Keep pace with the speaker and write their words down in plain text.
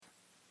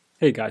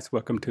Hey guys,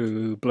 welcome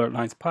to Blurred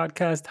Lines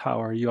Podcast.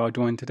 How are you all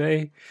doing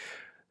today?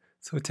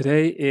 So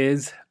today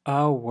is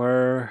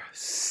our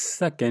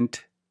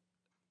second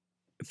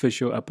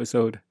official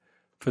episode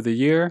for the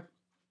year.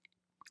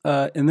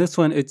 In this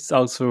one, it's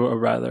also a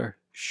rather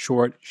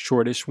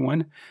shortish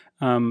one.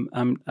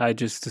 I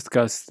just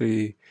discussed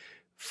the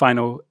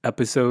final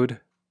episode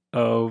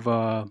of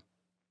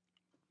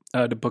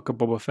the Book of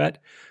Boba Fett.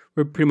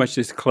 We're pretty much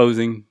just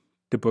closing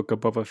the Book of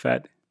Boba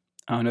Fett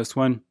on this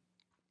one.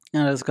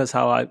 And I discuss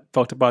how I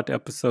felt about the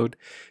episode,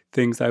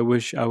 things I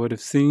wish I would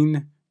have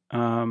seen,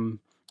 and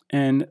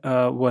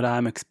what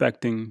I'm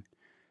expecting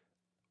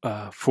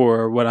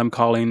for what I'm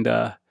calling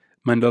the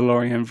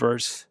Mandalorian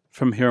verse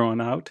from here on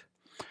out.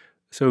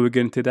 So we get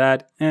into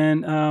that,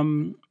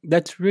 and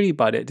that's really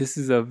about it. This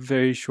is a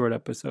very short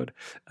episode.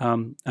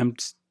 I'm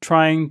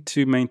trying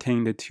to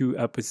maintain the 2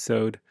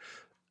 episode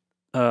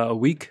a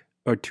week,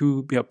 or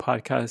two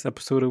podcast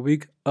episode a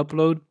week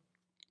upload.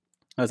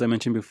 As I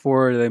mentioned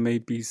before, there may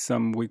be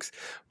some weeks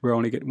where I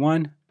only get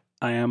one.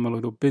 I am a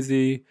little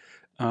busy,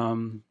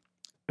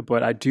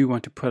 but I do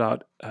want to put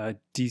out a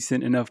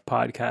decent enough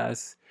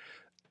podcast.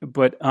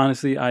 But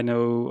honestly, I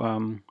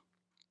know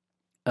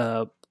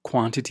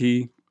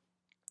quantity,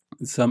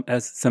 some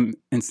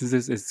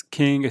instances is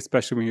king,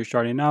 especially when you're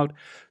starting out.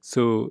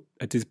 So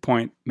at this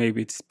point,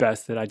 maybe it's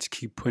best that I just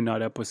keep putting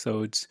out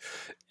episodes.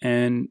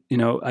 And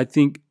I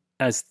think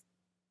as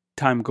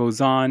time goes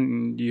on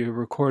and you're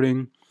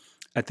recording,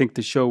 I think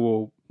the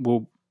show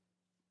will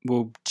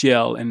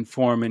gel and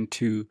form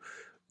into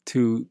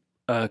to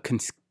a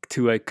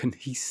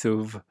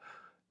cohesive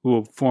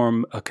will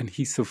form a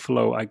cohesive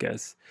flow, I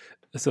guess.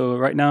 So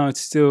right now we're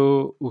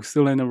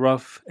still in the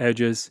rough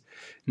edges.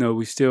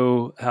 We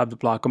still have the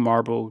block of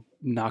marble,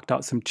 knocked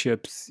out some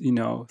chips,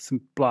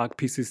 some block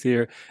pieces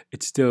here.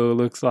 It still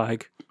looks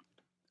like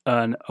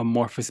an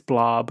amorphous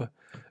blob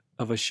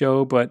of a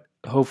show, but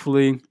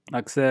hopefully,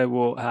 like I said,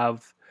 we'll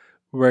have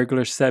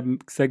regular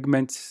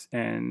segments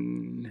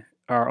and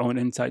our own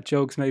inside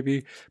jokes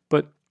maybe.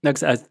 But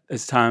next, as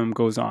time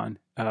goes on,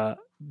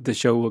 the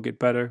show will get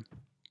better.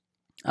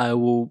 I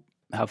will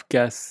have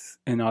guests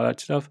and all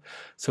that stuff.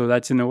 So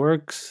that's in the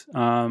works.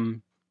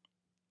 Some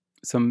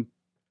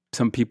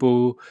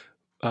people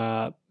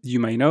you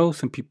may know,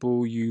 some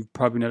people you've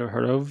probably never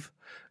heard of.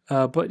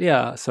 But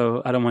yeah,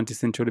 so I don't want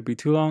this intro to be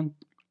too long.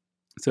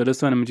 So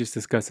this one I'm just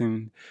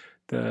discussing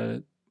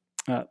the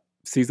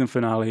season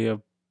finale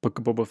of Book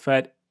of Boba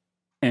Fett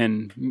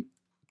and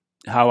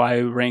how I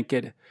rank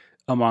it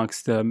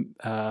amongst the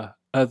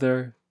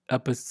other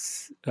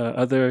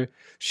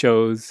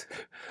shows,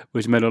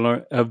 which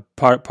part of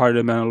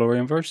the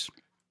Mandalorian verse.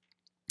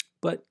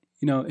 But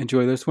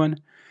enjoy this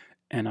one,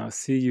 and I'll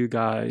see you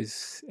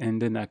guys in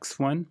the next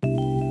one.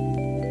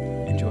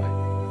 Enjoy.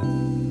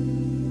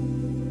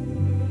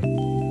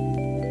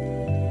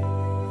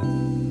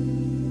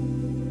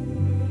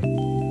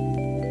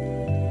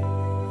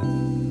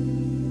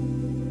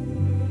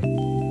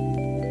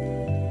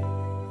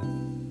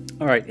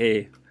 All right,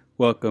 hey,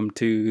 welcome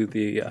to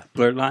the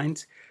Blurred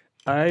Lines.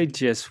 I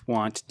just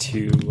want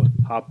to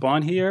hop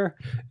on here,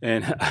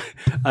 and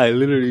I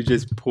literally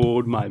just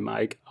pulled my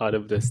mic out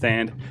of the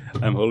stand.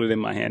 I'm holding it in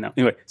my hand now.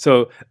 Anyway,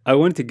 so I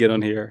wanted to get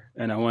on here,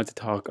 and I wanted to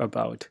talk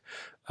about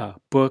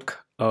Book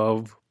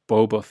of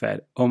Boba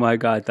Fett. Oh my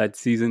God, that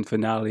season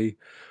finale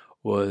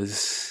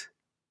was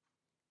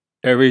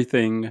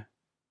everything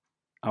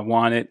I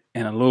wanted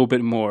and a little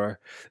bit more.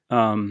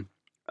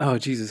 Oh,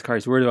 Jesus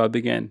Christ, where do I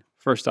begin?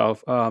 First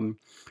off,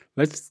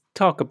 let's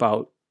talk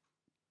about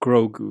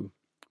Grogu,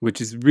 which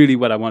is really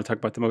what I want to talk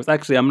about the most.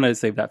 Actually, I'm going to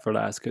save that for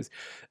last because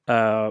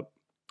I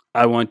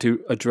want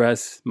to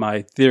address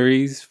my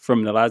theories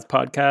from the last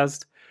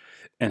podcast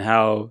and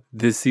how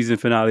this season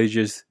finale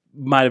just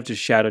might have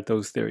just shattered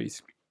those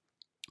theories.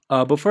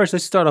 But first,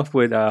 let's start off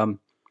with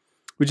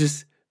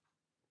just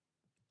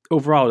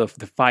overall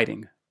the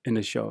fighting in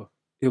the show.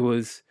 It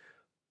was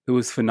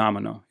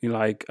phenomenal.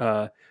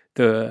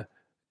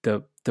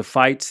 The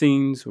fight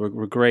scenes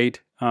were great.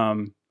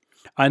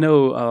 I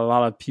know a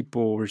lot of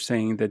people were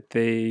saying that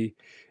they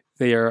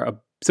are.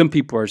 Some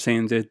people are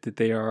saying that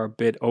they are a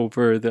bit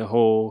over the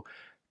whole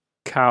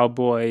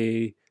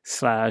cowboy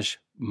slash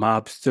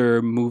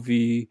mobster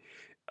movie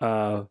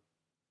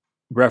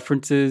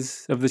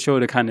references of the show.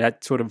 The kind of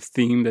that sort of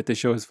theme that the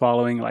show is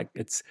following, like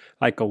it's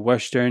like a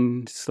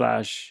western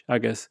slash, I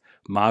guess,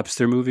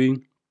 mobster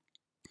movie.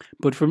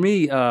 But for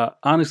me,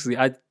 honestly,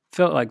 I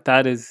felt like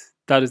that is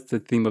the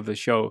theme of the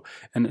show,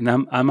 and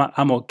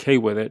I'm okay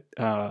with it.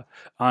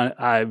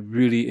 I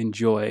really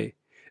enjoy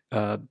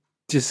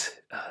just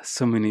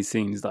so many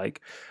scenes. Like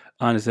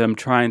honestly, I'm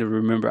trying to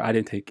remember. I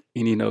didn't take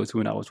any notes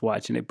when I was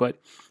watching it, but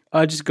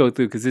I'll just go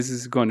through because this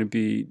is going to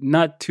be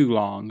not too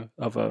long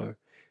of a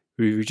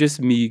review.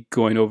 Just me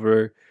going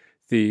over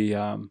the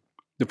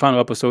final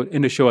episode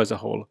in the show as a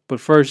whole. But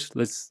first,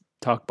 let's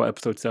talk about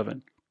episode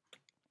 7.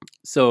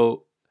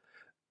 So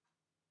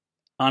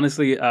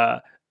honestly,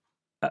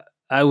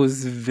 I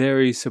was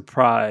very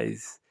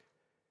surprised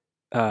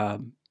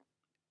um,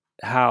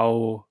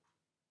 how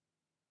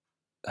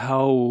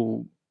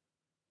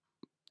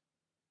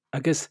I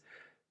guess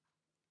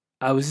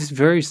I was just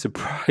very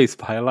surprised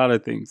by a lot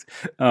of things.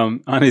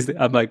 Honestly,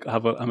 I'm at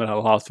a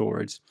loss for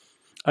words.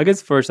 I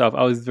guess first off,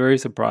 I was very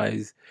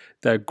surprised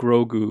that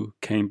Grogu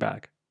came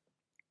back.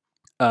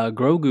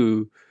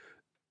 Grogu,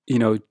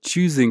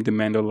 choosing the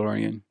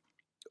Mandalorian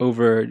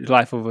over the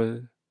life of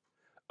a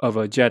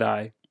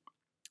Jedi.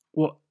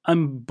 Well,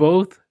 I'm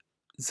both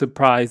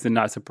surprised and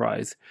not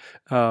surprised.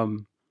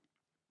 Um,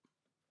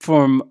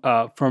 from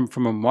a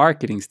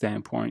marketing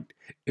standpoint,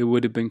 it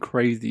would have been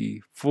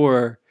crazy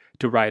for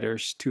the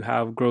writers to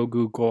have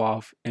Grogu go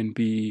off and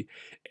be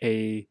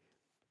a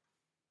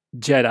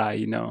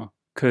Jedi,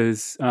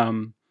 because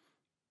I'm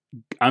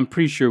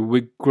pretty sure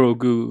with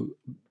Grogu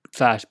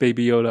slash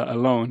Baby Yoda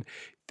alone,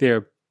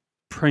 they're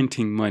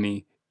printing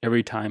money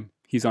every time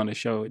he's on the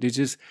show. They're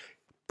just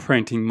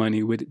printing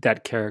money with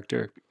that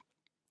character,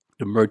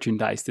 the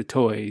merchandise, the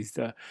toys,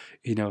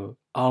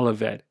 all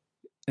of it.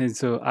 And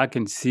so I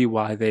can see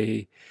why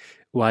they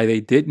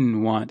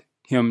didn't want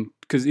him,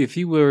 because if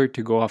he were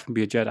to go off and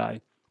be a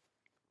Jedi,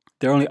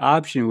 their only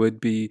option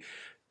would be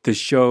the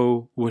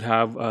show would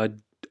have a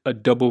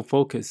double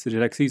focus to the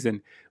next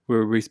season,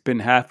 where we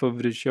spend half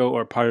of the show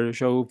or part of the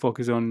show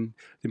focus on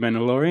the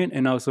Mandalorian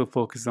and also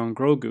focus on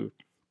Grogu.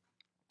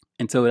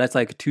 And so that's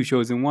like two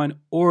shows in one,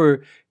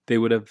 or they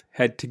would have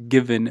had to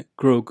given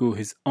Grogu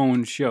his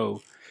own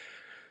show.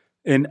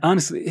 And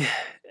honestly,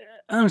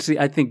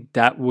 I think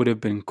that would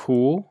have been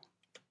cool.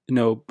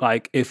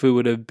 Like if it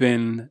would have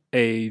been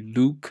a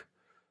Luke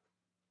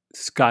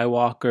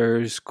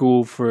Skywalker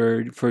school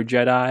for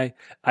Jedi.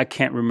 I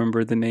can't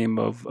remember the name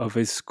of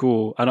his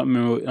school. I don't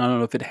remember. I don't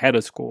know if it had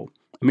a school.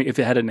 I mean, if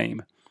it had a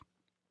name.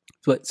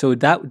 But so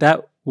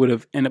that would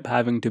have ended up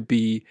having to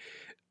be.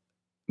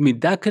 I mean,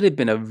 that could have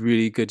been a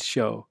really good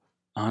show.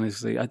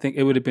 Honestly, I think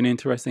it would have been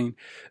interesting.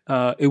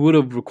 It would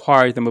have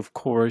required them, of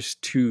course,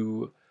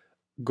 to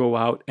go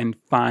out and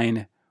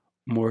find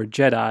more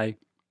Jedi.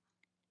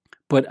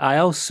 But I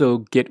also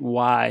get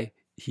why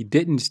he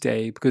didn't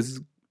stay,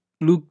 because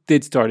Luke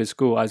did start his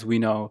school, as we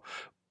know,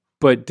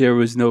 but there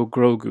was no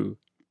Grogu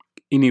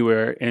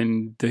anywhere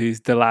in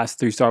the last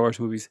three Star Wars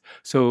movies.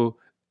 So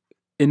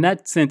in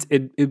that sense,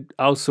 it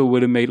also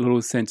would have made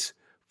little sense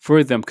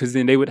for them, because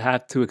then they would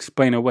have to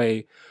explain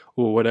away,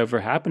 well, whatever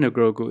happened to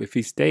Grogu if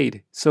he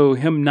stayed. So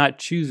him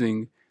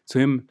choosing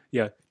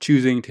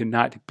to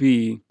not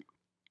be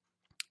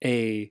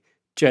a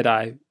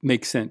Jedi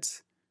makes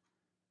sense.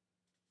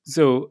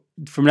 So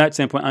from that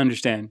standpoint, I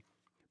understand.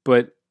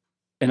 But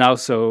and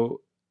also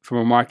from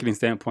a marketing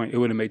standpoint, it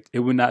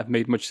would not have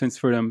made much sense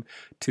for them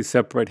to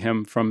separate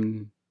him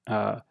from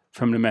the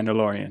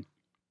Mandalorian.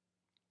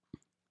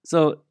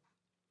 So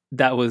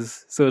that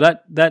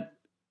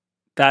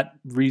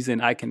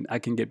reason I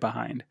can get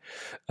behind.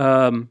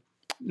 Um,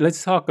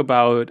 let's talk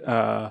about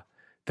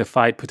the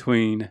fight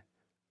between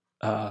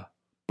uh,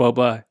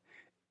 Boba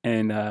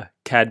and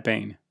Cad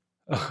Bane.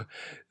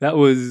 That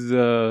was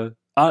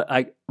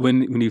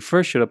when he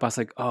first showed up, I was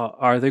like, oh,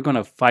 are they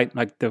gonna fight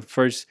like the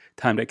first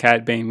time that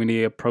Cad Bane when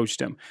he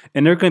approached him?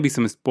 And there are gonna be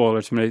some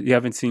spoilers from it. You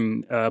haven't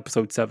seen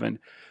episode 7,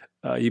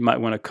 you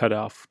might want to cut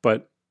off,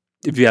 but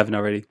if you haven't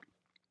already,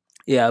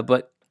 yeah.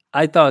 But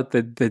I thought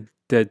that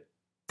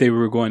they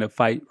were going to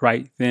fight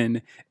right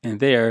then and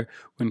there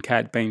when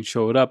Cad Bane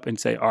showed up and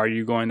say, "Are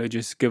you going to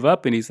just give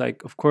up?" And he's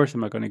like, "Of course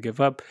I'm not going to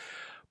give up."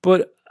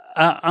 But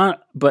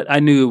I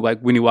knew, like,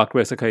 when he walked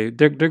away, it's like, okay,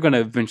 they're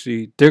gonna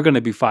eventually they're gonna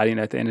be fighting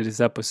at the end of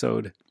this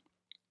episode.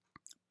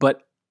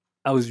 But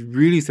I was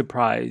really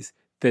surprised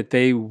that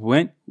they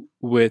went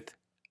with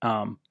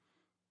um,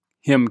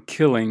 him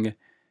killing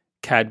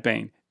Cad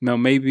Bane. Now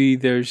maybe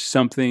there's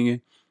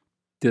something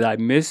that I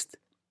missed,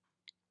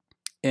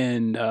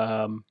 and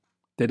that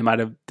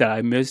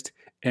I missed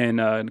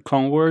in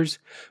Clone Wars,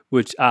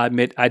 which I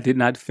admit I did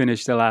not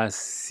finish the last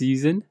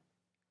season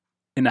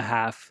and a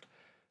half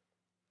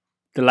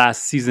the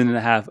last season and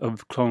a half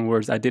of Clone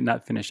Wars. I did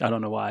not finish. I don't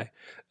know why.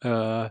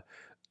 Uh,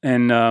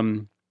 and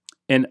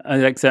like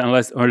I said,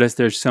 unless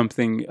there's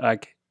something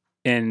like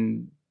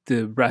in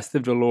the rest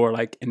of the lore,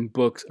 like in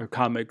books or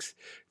comics,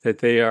 that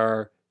they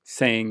are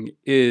saying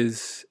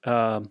is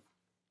what's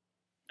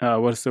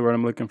the word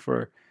I'm looking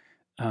for?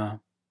 Uh,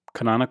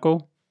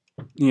 Canonical.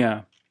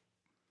 Yeah,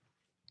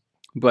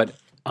 but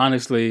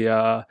honestly,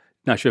 not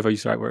sure if I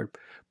used the right word.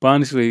 But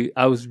honestly,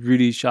 I was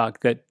really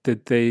shocked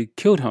that they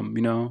killed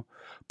him.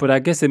 But I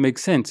guess it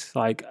makes sense.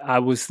 Like I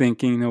was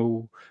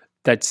thinking,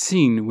 that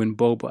scene when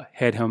Boba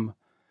had him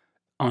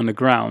on the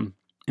ground,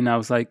 and I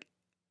was like,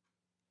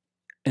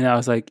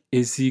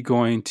 is he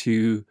going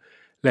to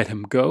let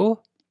him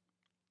go,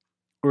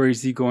 or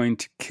is he going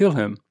to kill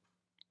him?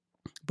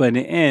 But in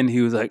the end,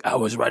 he was like, I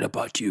was right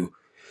about you.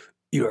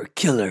 You're a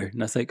killer.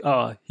 And I was like,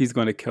 oh, he's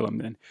going to kill him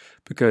then.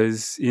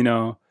 Because,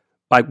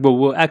 like,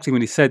 well, actually,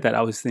 when he said that,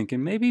 I was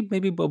thinking maybe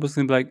Boba's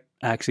going to be like,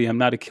 actually, I'm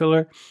not a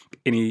killer.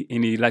 And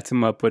he lets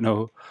him up. But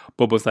no,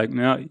 Boba's like,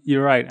 no,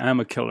 you're right. I'm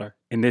a killer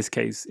in this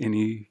case. And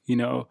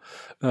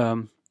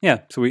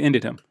yeah, so we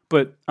ended him.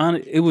 But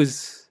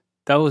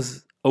that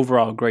was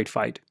overall a great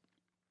fight.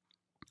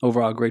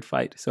 Overall, great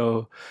fight.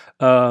 So,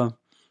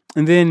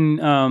 And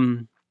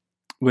then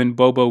when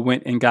Boba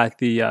went and got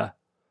the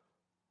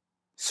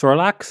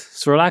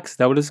Sorlax,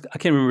 that what it's, I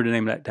can't remember the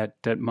name of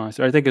that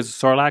monster. I think it's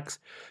Sorlax.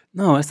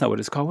 No, that's not what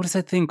it's called. What is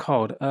that thing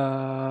called?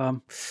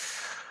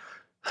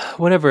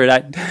 Whatever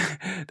that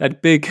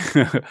that big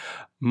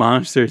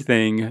monster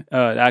thing.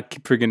 I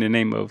keep forgetting the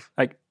name of.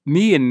 Like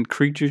me and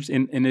creatures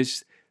in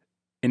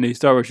the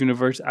Star Wars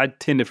universe, I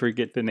tend to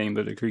forget the name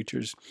of the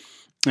creatures.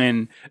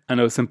 And I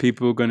know some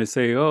people are going to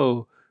say,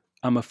 "Oh,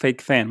 I'm a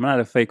fake fan." I'm not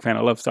a fake fan.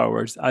 I love Star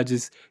Wars. I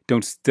just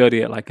don't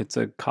study it like it's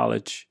a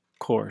college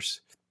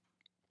course.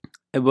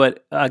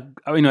 But I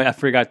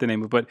forgot the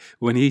name. But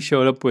when he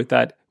showed up with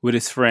that with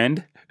his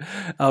friend,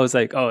 I was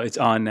like, "Oh, it's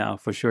on now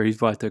for sure. He's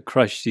about to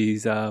crush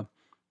these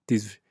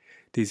these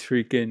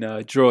freaking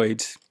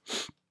droids."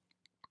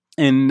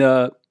 And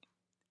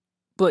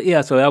but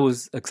yeah, so that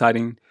was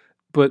exciting.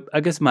 But I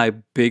guess my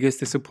biggest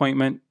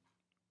disappointment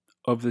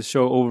of the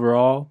show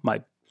overall,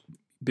 my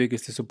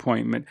biggest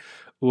disappointment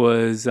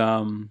was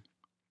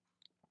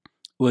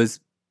was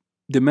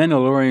the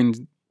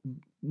Mandalorian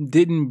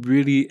didn't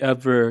really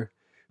ever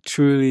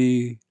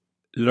truly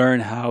learn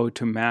how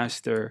to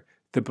master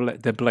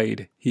the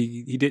blade.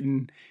 He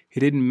didn't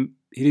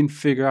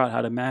figure out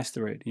how to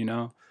master it, you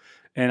know.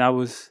 And I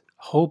was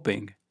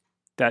hoping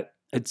that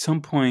at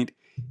some point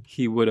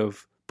he would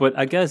have, but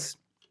I guess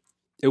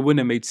it wouldn't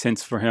have made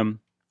sense for him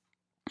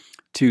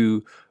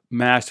to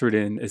master it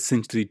in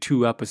essentially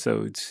 2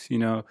 episodes. You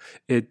know,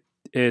 it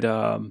it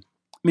I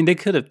mean they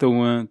could have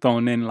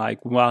thrown in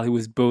like while he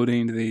was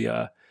building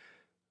the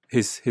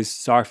his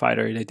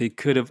starfighter that they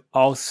could have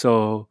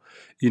also,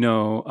 you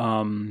know,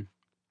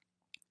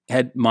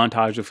 had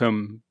montage of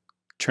him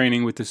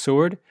training with the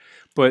sword,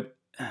 but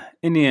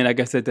in the end, I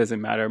guess that doesn't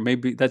matter.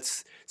 Maybe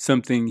that's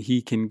something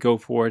he can go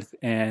forth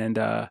and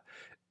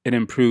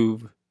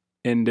improve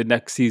in the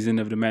next season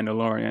of The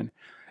Mandalorian.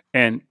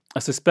 And I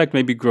suspect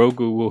maybe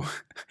Grogu will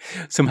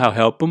somehow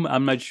help him.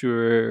 I'm not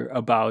sure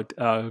about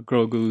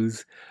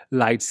Grogu's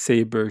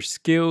lightsaber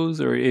skills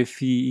or if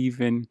he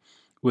even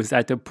was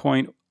at the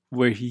point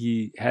where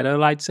he had a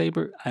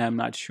lightsaber. I am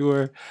not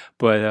sure,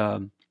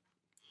 but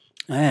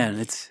man,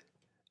 it's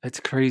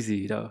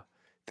crazy though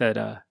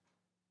that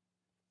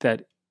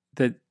that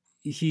that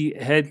he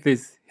had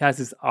this has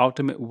this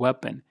ultimate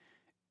weapon,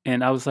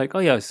 and I was like, oh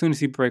yeah, as soon as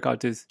he break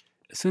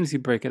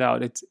it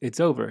out, it's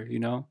over, you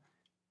know.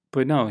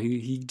 But no,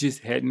 he just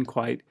hadn't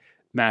quite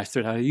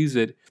mastered how to use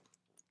it,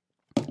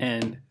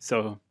 and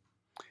so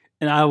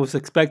and I was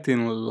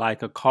expecting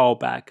like a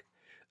callback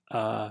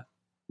uh,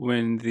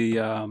 when the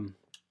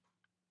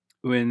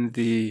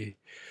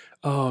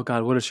oh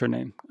god, what is her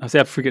name? I say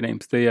I forget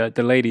names. The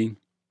lady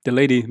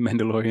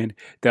Mandalorian,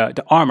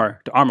 the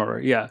armorer,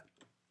 yeah.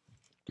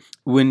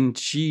 When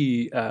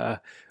she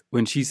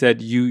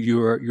said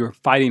you're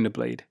fighting the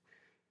blade,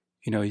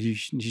 you know, you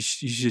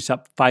should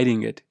stop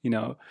fighting it. You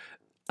know,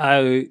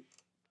 I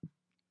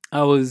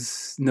I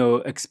was, you know,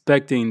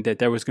 expecting that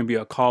there was going to be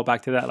a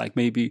callback to that, like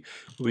maybe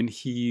when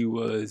he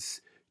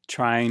was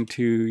trying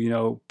to, you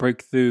know,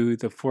 break through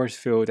the force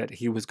field, that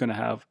he was going to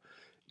have,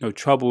 you know,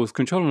 troubles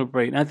controlling the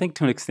brain. And I think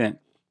to an extent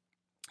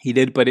he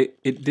did, but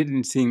it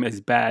didn't seem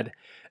as bad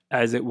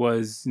as it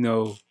was, you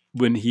know,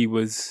 when he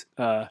was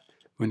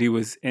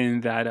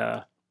in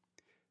that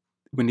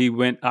when he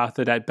went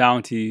after that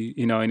bounty,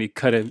 you know, and he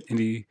cut him and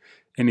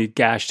he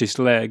gashed his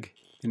leg,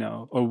 you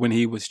know, or when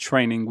he was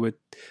training with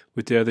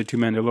the other two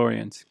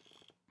Mandalorians.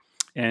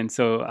 And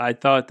so I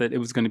thought that it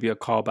was going to be a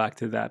callback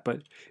to that,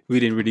 but we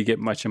didn't really get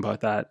much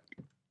about that.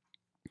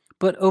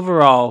 But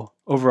overall,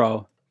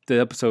 the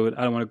episode,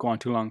 I don't want to go on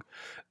too long,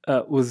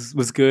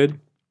 was good.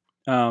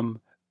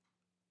 Um,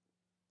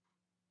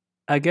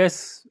 I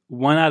guess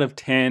 1 out of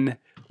 10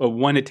 or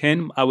 1 to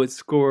 10, I would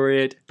score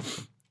it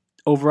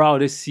overall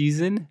this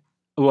season.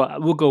 Well,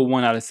 we'll go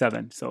 1 out of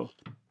 7. So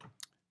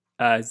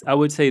I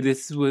would say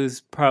this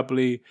was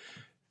probably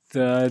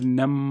the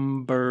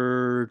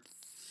number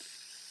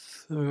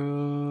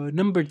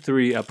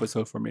 3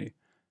 episode for me.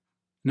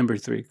 Number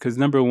 3, because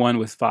number 1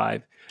 was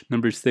 5,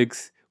 number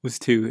 6 was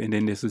 2, and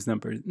then this was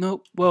number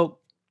no. Well,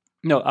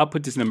 no, I'll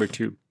put this number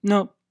 2.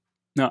 No,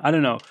 no, I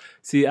don't know.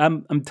 See,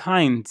 I'm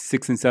tying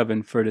 6 and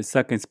 7 for the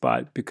second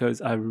spot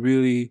because I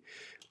really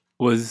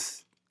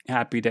was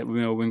happy that,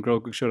 you know, when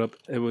Grogu showed up,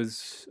 it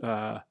was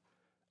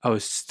I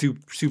was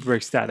super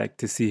ecstatic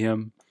to see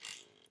him,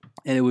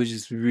 and it was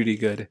just really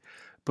good.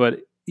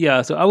 But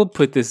yeah, so I would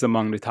put this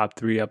among the top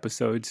 3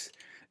 episodes,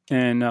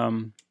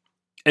 and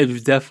it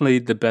was definitely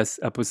the best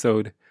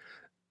episode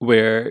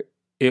where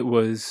it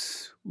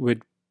was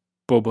with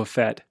Boba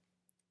Fett.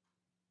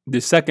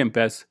 The second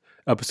best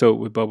episode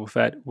with Boba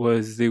Fett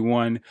was the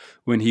one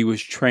when he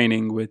was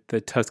training with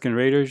the Tusken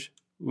Raiders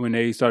when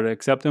they started to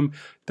accept him.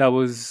 That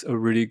was a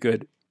really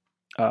good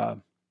uh,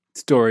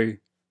 story.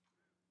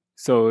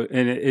 So,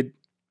 and it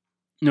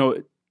you know,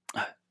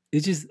 it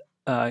just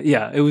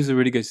yeah, it was a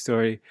really good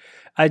story.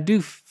 I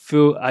do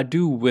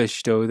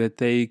wish though that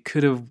they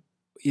could have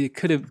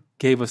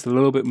gave us a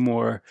little bit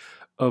more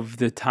of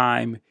the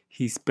time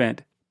he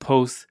spent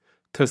post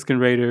Tusken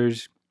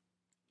Raiders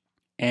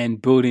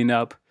and building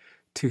up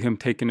to him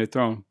taking the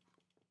throne.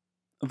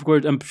 Of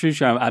course, I'm pretty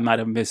sure I might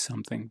have missed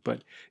something,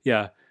 but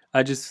yeah,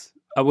 I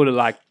would have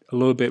liked a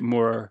little bit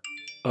more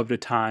of the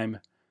time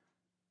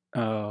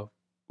uh,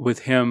 with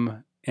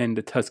him and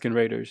the Tusken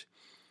Raiders.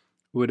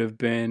 Would have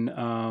been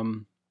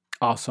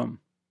awesome.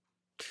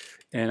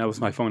 And that was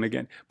my phone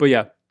again. But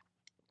yeah,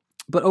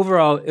 but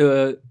overall,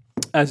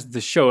 as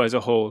the show as a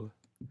whole,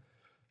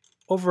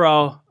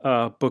 overall,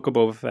 Book of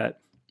Boba Fett,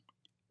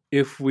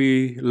 if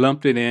we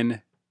lumped it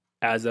in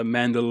as a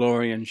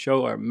Mandalorian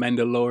show or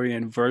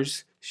Mandalorian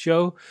verse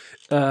show,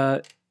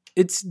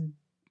 it's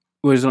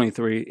well, there's only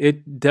three.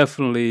 It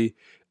definitely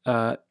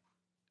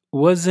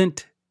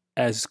wasn't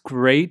as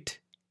great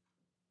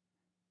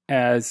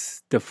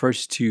as the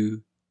first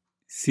two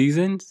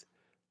seasons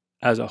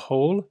as a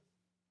whole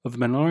of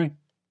Mandalorian,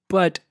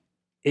 but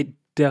it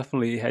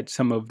definitely had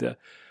some of the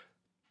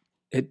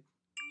it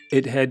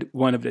it had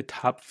one of the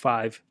top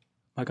five.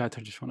 My God,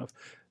 turn this one off.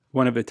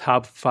 One of the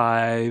top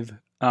five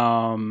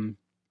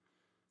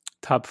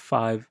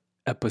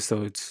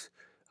episodes.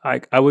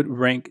 I would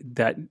rank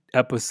that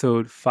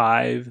episode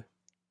 5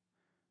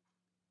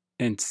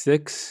 and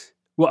 6.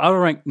 Well, I would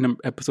rank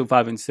episode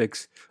 5 and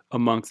 6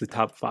 amongst the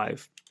top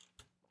 5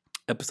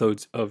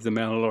 episodes of the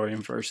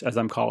Mandalorian verse, as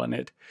I'm calling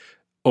it,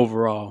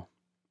 overall.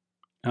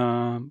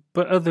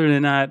 But other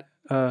than that,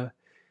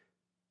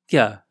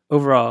 yeah,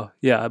 overall,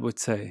 yeah, I would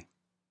say.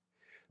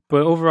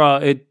 But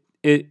overall,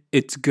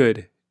 it's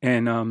good.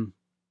 And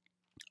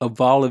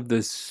of all of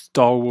the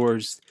Star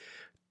Wars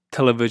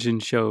television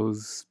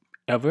shows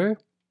ever,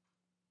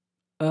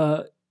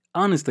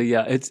 honestly,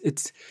 yeah,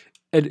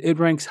 it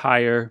ranks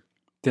higher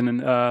than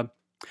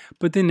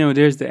but then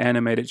there's the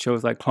animated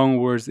shows like Clone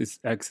Wars is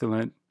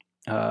excellent.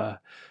 Uh,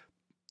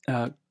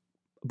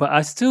 but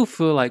I still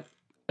feel like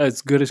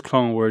as good as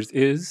Clone Wars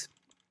is,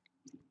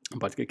 I'm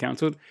about to get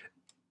canceled.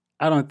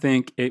 I don't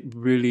think it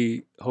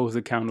really holds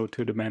a candle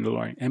to The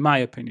Mandalorian, in my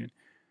opinion.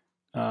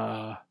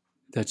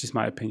 That's just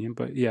my opinion,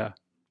 but yeah.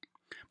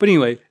 But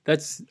anyway,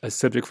 that's a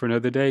subject for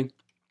another day.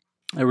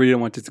 I really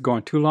don't want this to go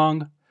on too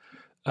long.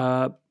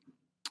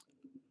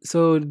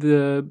 So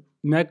the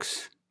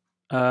next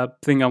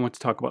thing I want to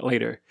talk about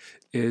later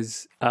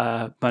is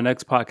my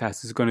next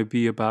podcast is going to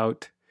be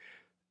about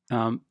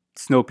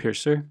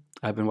Snowpiercer.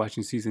 I've been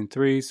watching season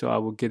 3, so I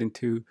will get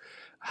into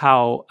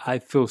how I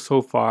feel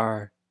so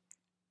far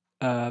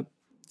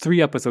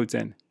 3 episodes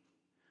in.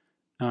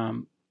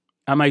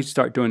 I might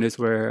start doing this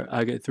where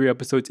I get 3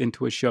 episodes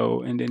into a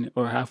show and then,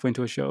 or halfway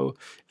into a show,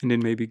 and then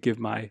maybe give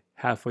my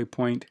halfway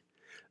point.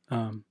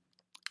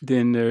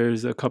 Then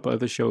there's a couple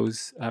other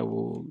shows I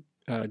will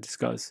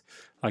discuss,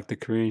 like the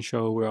Korean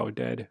show We're All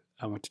Dead.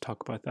 I want to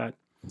talk about that.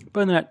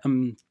 But that, I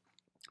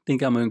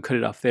think I'm going to cut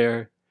it off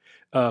there.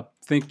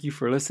 Thank you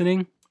for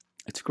listening.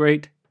 It's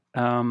great.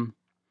 I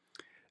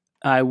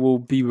will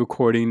be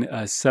recording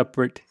a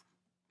separate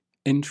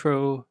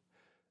intro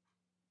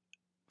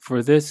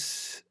for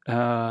this,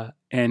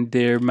 and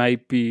there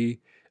might be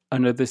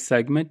another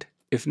segment.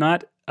 If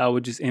not, I will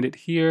just end it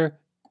here.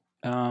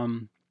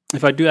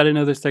 If I do add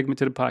another segment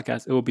to the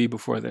podcast, it will be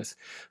before this,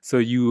 so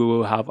you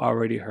will have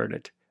already heard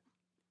it.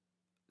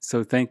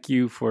 So thank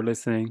you for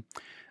listening.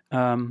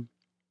 I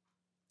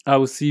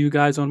will see you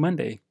guys on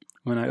Monday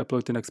when I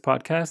upload the next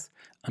podcast.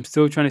 I'm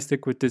still trying to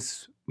stick with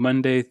this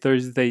Monday,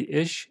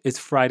 Thursday-ish. It's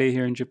Friday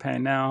here in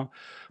Japan now,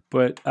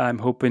 but I'm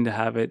hoping to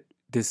have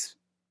this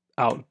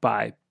out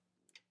by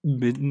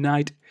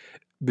midnight,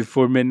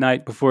 before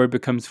it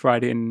becomes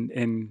Friday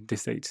in the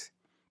States.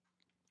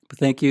 But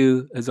thank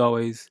you, as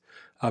always.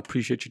 I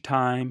appreciate your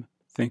time.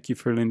 Thank you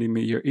for lending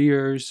me your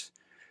ears.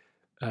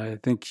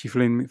 Thank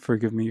you for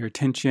giving me your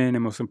attention,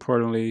 and most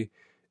importantly,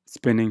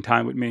 spending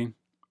time with me.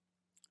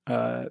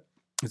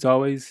 As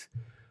always,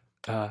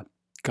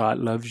 God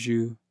loves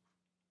you.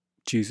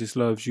 Jesus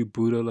loves you.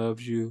 Buddha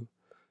loves you.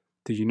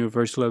 The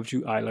universe loves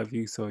you. I love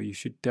you. So you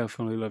should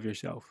definitely love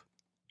yourself.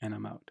 And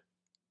I'm out.